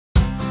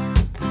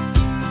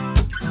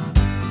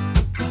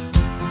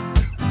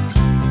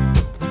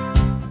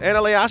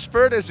Annaleigh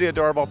Ashford is the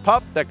adorable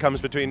pup that comes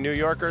between New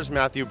Yorkers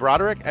Matthew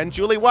Broderick and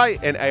Julie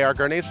White in A.R.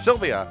 Gurney's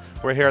SYLVIA.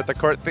 We're here at the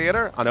Court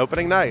Theater on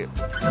opening night.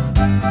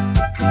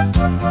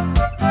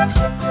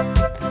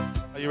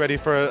 Are you ready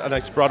for a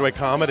nice Broadway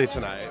comedy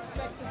tonight?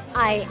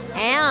 I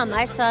am.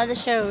 I saw the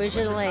show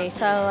originally,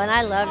 and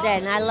I loved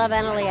it. And I love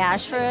Annaleigh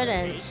Ashford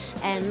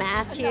and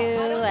Matthew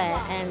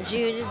and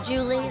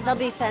Julie. They'll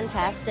be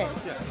fantastic.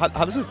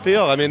 How does it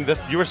feel? I mean,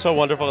 you were so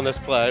wonderful in this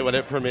play when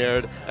it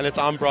premiered, and it's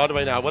on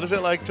Broadway now. What is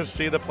it like to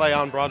see the play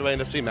on Broadway and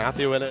to see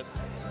Matthew in it?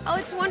 Oh,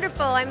 it's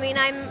wonderful. I mean,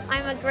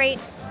 I'm a great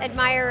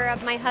admirer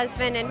of my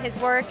husband and his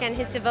work and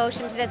his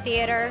devotion to the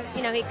theater.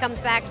 You know, he comes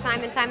back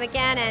time and time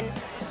again, and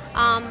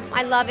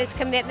I love his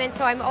commitment,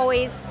 so I'm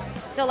always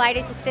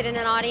delighted to sit in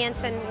an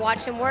audience and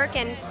watch him work,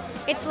 and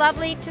it's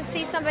lovely to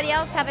see somebody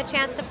else have a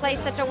chance to play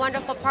such a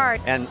wonderful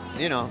part. And,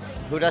 you know,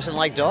 who doesn't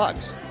like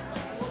dogs?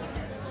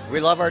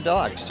 We love our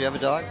dogs. Do you have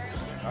a dog?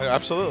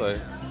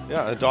 Absolutely.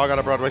 Yeah, a dog on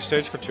a Broadway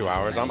stage for 2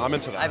 hours. I'm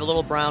into that. I have a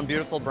little brown,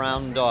 beautiful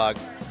brown dog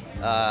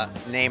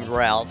named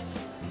Ralph,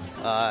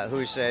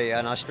 who's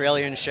an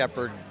Australian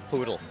Shepherd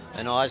Poodle,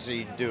 an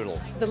Aussie Doodle.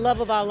 The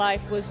love of our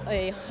life was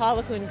a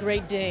Harlequin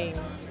Great Dane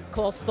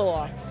called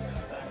Thor,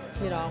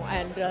 you know,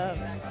 and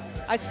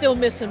I still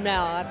miss him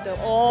now after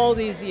all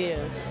these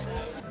years.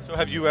 So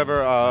have you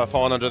ever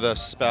fallen under the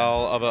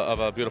spell of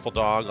a beautiful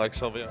dog like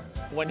SYLVIA?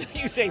 When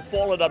you say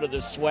fallen under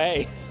the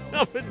sway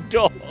of a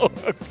dog,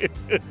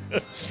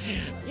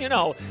 you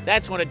know,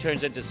 that's when it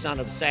turns into Son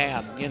of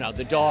Sam. You know,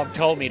 the dog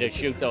told me to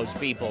shoot those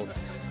people.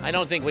 I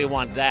don't think we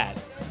want that.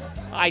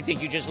 I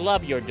think you just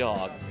love your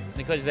dog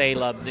because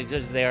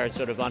they're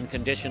sort of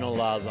unconditional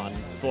love on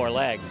 4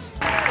 legs.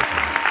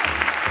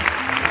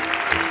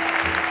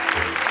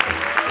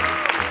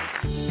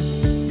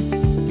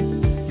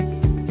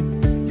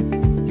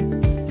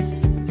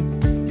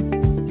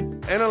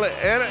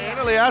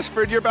 Annaleigh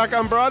Ashford, you're back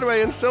on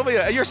Broadway in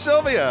SYLVIA. You're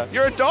SYLVIA.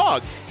 You're a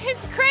dog.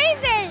 It's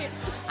crazy.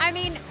 I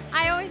mean,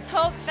 I always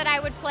hoped that I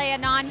would play a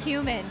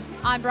non-human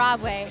on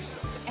Broadway,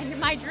 and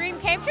my dream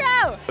came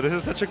true. This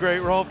is such a great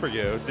role for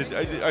you.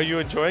 Are you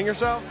enjoying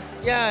yourself?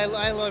 Yeah,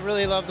 I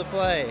really love the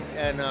play,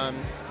 and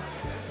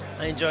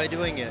I enjoy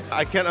doing it.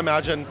 I can't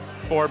imagine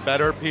 4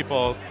 better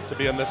people to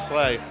be in this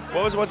play.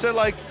 What's it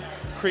like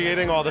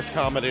creating all this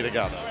comedy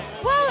together?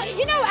 Well,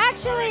 you know,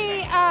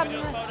 actually,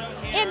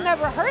 in the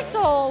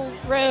rehearsal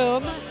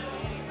room,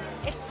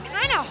 it's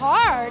kind of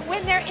hard.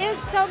 When there is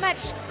so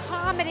much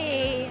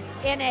comedy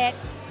in it,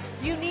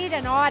 you need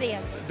an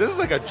audience. This is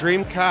like a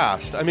dream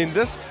cast. I mean,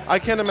 I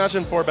can't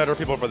imagine 4 better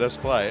people for this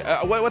play.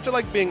 What's it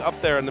like being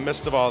up there in the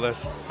midst of all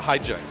this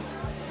hijinks?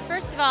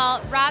 First of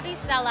all,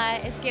 Sella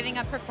is giving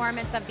a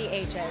performance of the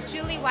ages.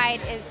 Julie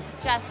White is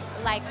just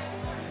like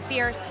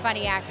fierce,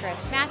 funny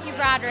actress. Matthew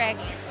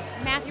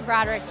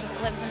Broderick just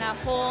lives in a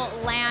whole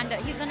land.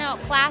 He's in a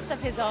class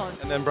of his own.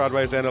 And then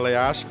Broadway's Annaleigh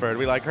Ashford.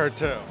 We like her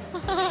too.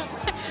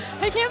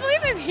 I can't believe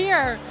I'm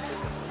here.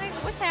 Like,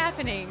 what's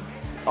happening?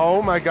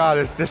 Oh my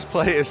God, this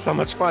play is so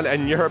much fun,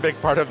 and you're a big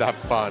part of that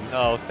fun.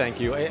 Oh, thank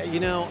you.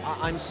 You know,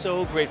 I'm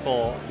so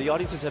grateful. The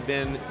audiences have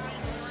been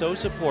so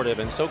supportive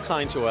and so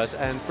kind to us,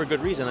 and for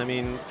good reason. I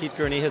mean, Pete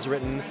Gurney has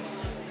written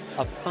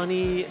a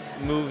funny,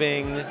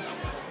 moving,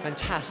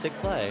 fantastic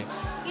play.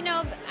 You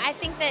know, I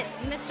think that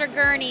Mr.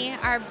 Gurney,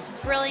 our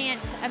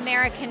brilliant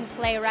American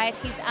playwright,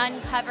 he's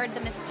uncovered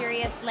the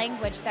mysterious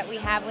language that we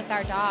have with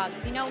our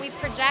dogs. You know, we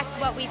project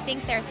what we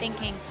think they're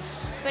thinking,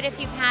 but if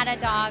you've had a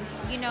dog,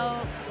 you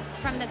know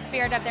from the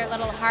spirit of their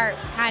little heart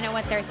kind of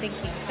what they're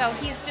thinking. So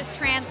he's just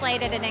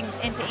translated it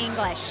into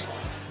English.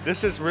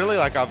 This is really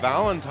like a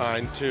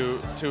Valentine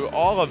to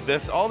all of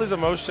this, all these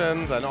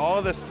emotions and all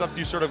of this stuff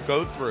you sort of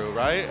go through,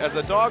 right, as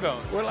a dog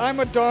owner. Well,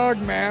 I'm a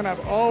dog man.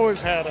 I've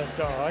always had a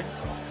dog.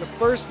 The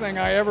first thing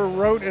I ever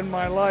wrote in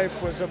my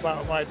life was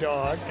about my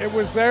dog. It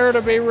was there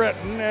to be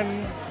written,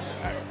 and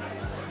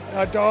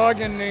a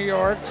dog in New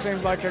York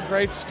seemed like a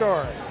great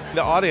story.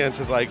 The audience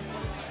is like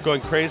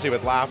going crazy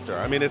with laughter.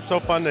 I mean, it's so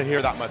fun to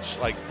hear that much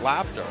like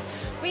laughter.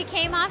 We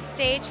came off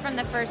stage from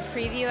the first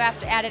preview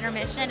at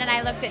intermission, and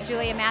I looked at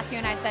Julie and Matthew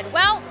and I said,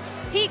 well,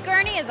 Pete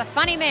Gurney is a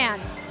funny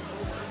man.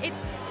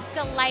 It's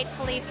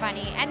delightfully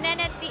funny. And then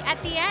at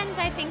the end,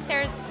 I think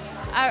there's,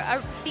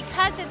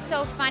 because it's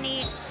so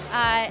funny,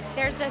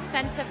 there's a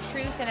sense of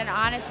truth and an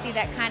honesty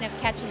that kind of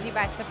catches you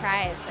by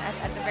surprise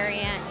at the very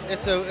end.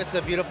 It's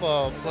a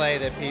beautiful play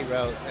that Pete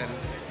wrote, and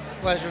it's a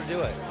pleasure to do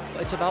it.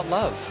 It's about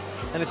love,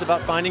 and it's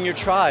about finding your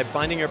tribe,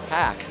 finding your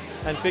pack,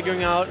 and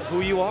figuring out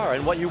who you are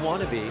and what you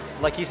want to be.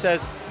 Like he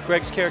says,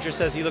 Greg's character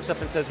says, he looks up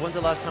and says, when's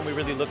the last time we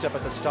really looked up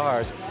at the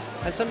stars?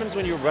 And sometimes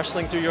when you're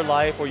wrestling through your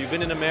life, or you've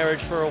been in a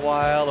marriage for a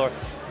while, or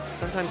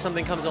sometimes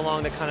something comes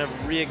along that kind of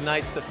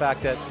reignites the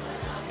fact that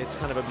it's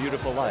kind of a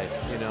beautiful life,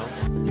 you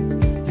know?